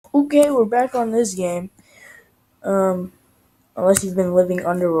Okay, we're back on this game. Um, Unless you've been living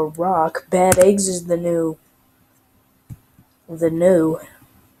under a rock, bad eggs is the new.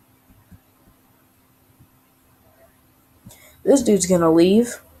 This dude's gonna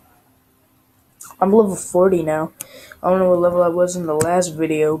leave. I'm level 40 now. I don't know what level I was in the last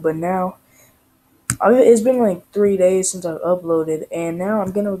video, but now it's been like 3 days since I've uploaded, and now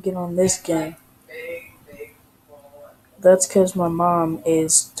I'm gonna get on this game. That's because my mom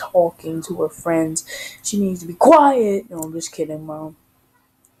is talking to her friends. She needs to be quiet. No, I'm just kidding, mom.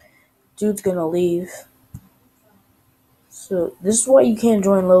 Dude's gonna leave. So this is why you can't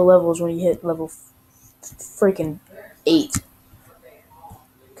join low levels when you hit level freaking 8.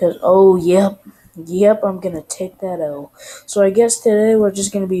 Cause yep, I'm gonna take that L. So I guess today we're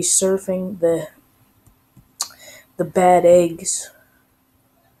just gonna be surfing the bad eggs.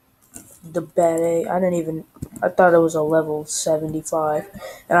 The bad egg. I thought it was a level 75,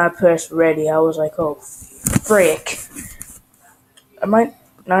 and I pressed ready. I was like, oh frick. I might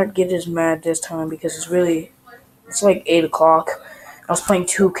not get as mad this time because it's like 8 o'clock. I was playing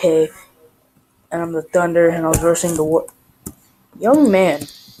 2K, and I'm the Thunder, and I was versing the young man.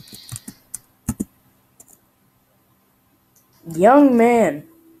 Young man,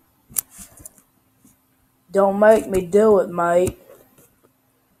 don't make me do it, mate.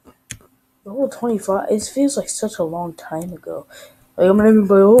 The whole 25, it feels like such a long time ago. Like, I'm not even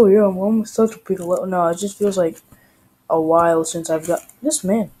like, oh yeah, I'm almost such a people level. No, it just feels like a while since I've got this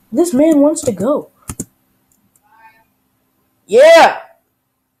man. This man wants to go. Yeah!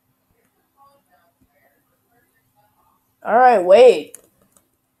 Alright, wait.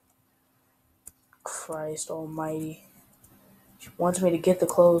 Christ almighty. She wants me to get the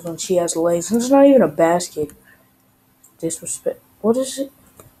clothes when she has legs. It's not even a basket. Disrespect. What is it?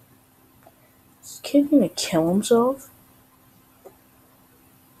 Is this kid gonna kill himself?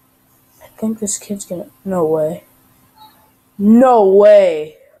 I think this kid's gonna. No way. No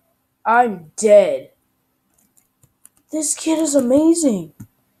way. I'm dead. This kid is amazing.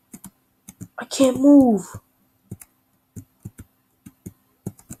 I can't move.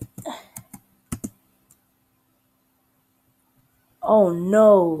 Oh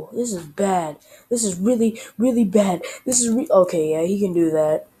no, this is bad. This is really, really bad. Okay, yeah, he can do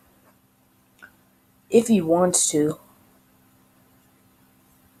that. If he wants to.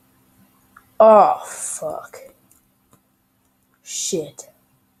 Oh, fuck. Shit.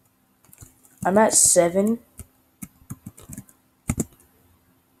 I'm at 7.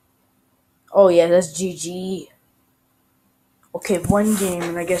 Oh yeah, that's GG. Okay, one game,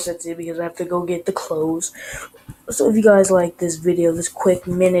 and I guess that's it because I have to go get the clothes. So if you guys like this video, this quick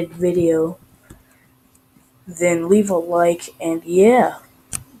minute video, then leave a like, and yeah.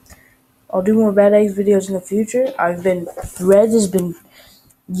 I'll do more Bad Eggs videos in the future. Red has been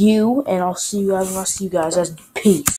you, and I'll see you guys. Peace.